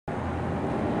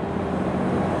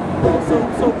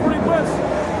So pretty much,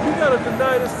 you gotta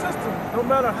deny the system, no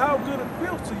matter how good it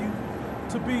feels to you,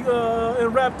 to be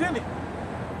enwrapped in it.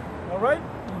 All right,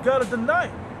 you gotta deny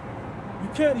it.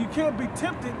 You can't be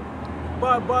tempted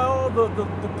by all the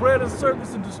bread and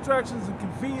circus and distractions and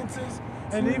conveniences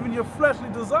and even your fleshly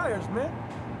desires, man.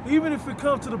 Even if it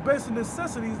comes to the basic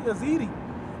necessities as eating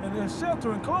and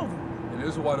shelter and clothing. And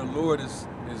this is why the Lord is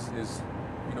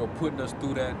putting us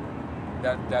through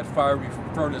that fiery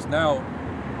furnace now,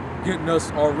 getting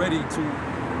us already to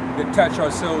detach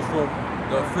ourselves from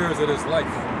the affairs of this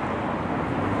life.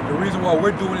 The reason why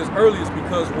we're doing this early is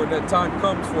because when that time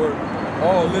comes for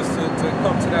all this to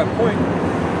come to that point,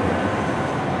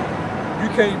 you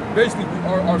can't, basically,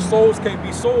 our souls can't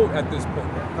be sold at this point.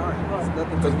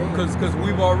 Because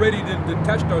we've already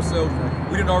detached ourselves,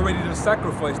 we didn't already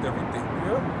sacrificed everything.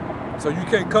 Yeah. So you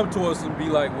can't come to us and be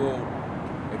like, well,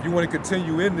 if you want to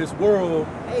continue in this world,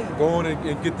 go on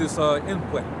and get this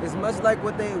input. It's much like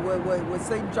what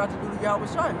Satan tried to do to Yahweh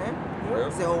Shai, man. Yeah.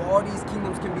 Say, oh, all these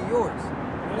kingdoms can be yours.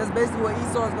 That's basically what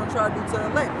Esau is gonna try to do to the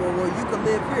elect. Well, you can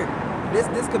live here.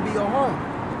 This could be your home.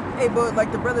 Hey, but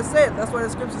like the brother said, that's why the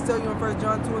scriptures tell you in 1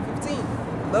 John 2 and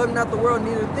 15, love not the world,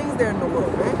 neither the things there in the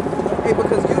world, man. Hey,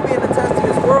 because you being attached to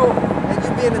this world and you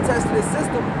being attached to this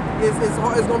system it's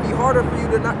gonna be harder for you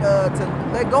to not to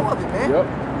let go of it, man. Yep.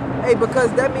 Hey,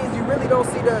 because that means you really don't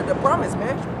see the promise,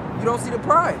 man. You don't see the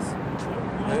prize.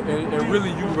 And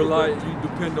really, you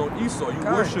depend on Esau. You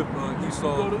worship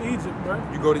Esau. You go to Egypt,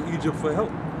 right? You go to Egypt for help.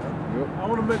 Yep. I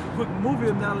want to make a quick movie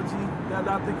analogy that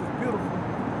I think is beautiful.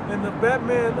 In the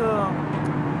Batman,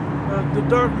 The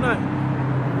Dark Knight,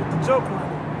 with the Joker in it.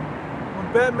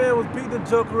 When Batman was beating the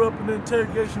Joker up in the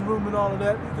interrogation room and all of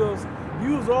that, he goes,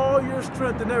 use all your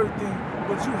strength and everything,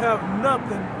 but you have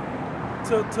nothing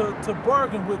to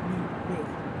bargain with me with.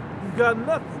 You got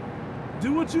nothing.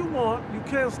 Do what you want. You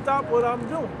can't stop what I'm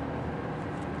doing.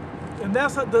 And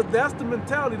that's the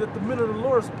mentality that the men of the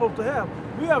Lord are supposed to have.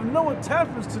 We have no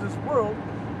attachments to this world,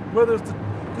 whether it's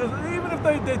because even if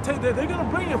they're going to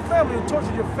bring your family and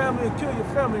torture your family and kill your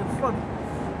family in front of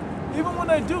you. Even when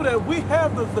they do that, we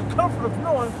have the comfort of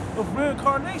knowing of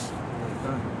reincarnation.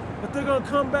 That they're going to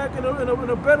come back in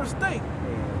a better state.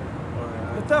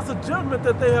 But that's a judgment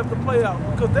that they have to play out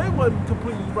because they wasn't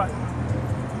completely right.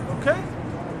 Okay?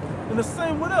 And the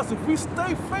same with us. If we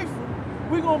stay faithful,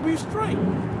 we're going to be straight.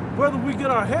 Whether we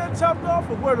get our head chopped off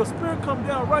or whether the Spirit come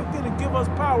down right then and give us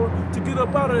power to get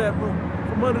up out of that room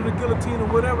from under the guillotine or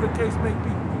whatever the case may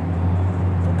be.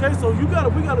 Okay, so you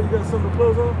got something to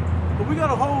close on? But we got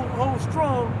to hold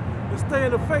strong and stay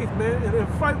in the faith, man, and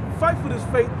fight for this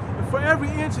faith and for every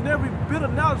inch and every bit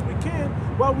of knowledge we can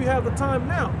while we have the time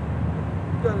now.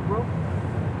 You got it, bro.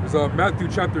 It's Matthew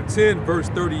chapter 10, verse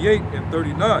 38 and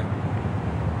 39.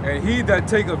 And he that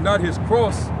taketh not his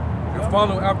cross and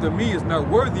follow after me is not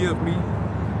worthy of me.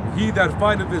 He that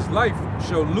findeth his life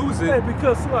shall lose it. Hey,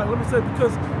 because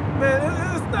man,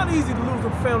 it's not easy to lose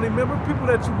a family member, people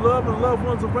that you love and loved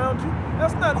ones around you.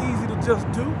 That's not easy to just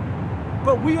do.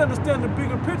 But we understand the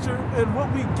bigger picture and what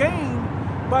we gain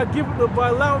by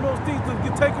allowing those things to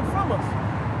get taken from us.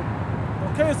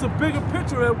 Okay, it's a bigger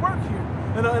picture at work here,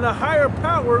 and a higher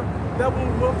power that will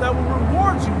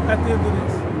reward you at the end of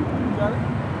this. You got it?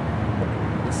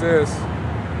 It says,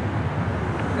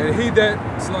 and he that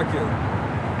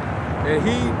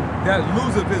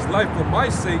loseth his life for my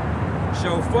sake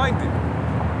shall find it.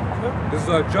 Yep. This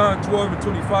is John 12 and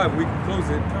 25. We can close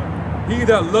it. He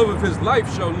that loveth his life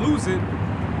shall lose it,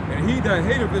 and he that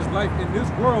hateth his life in this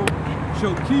world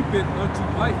shall keep it unto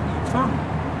life eternal.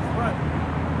 That's right.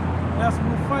 That's what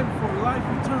we're fighting for, life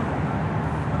eternal.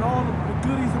 And all the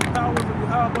goodies and powers of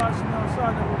Yahweh Shemel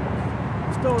Shai that were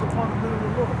bestowed upon the men of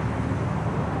the Lord,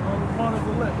 upon his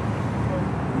elect.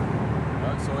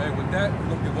 So with that, we're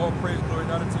going to give all praise, glory,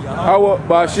 and honor to Yahweh. Hawa,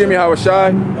 Ba'ashim Yahweh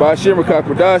Shai, Ba'ashim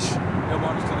Rakakudash.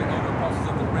 Honors to the elder apostles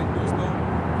of the great millstone.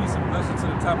 Peace and blessing to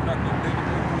the tabernacle of David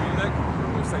and the elect.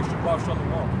 We say Shabbat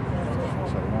Shalom.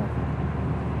 Shalom.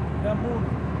 That morning.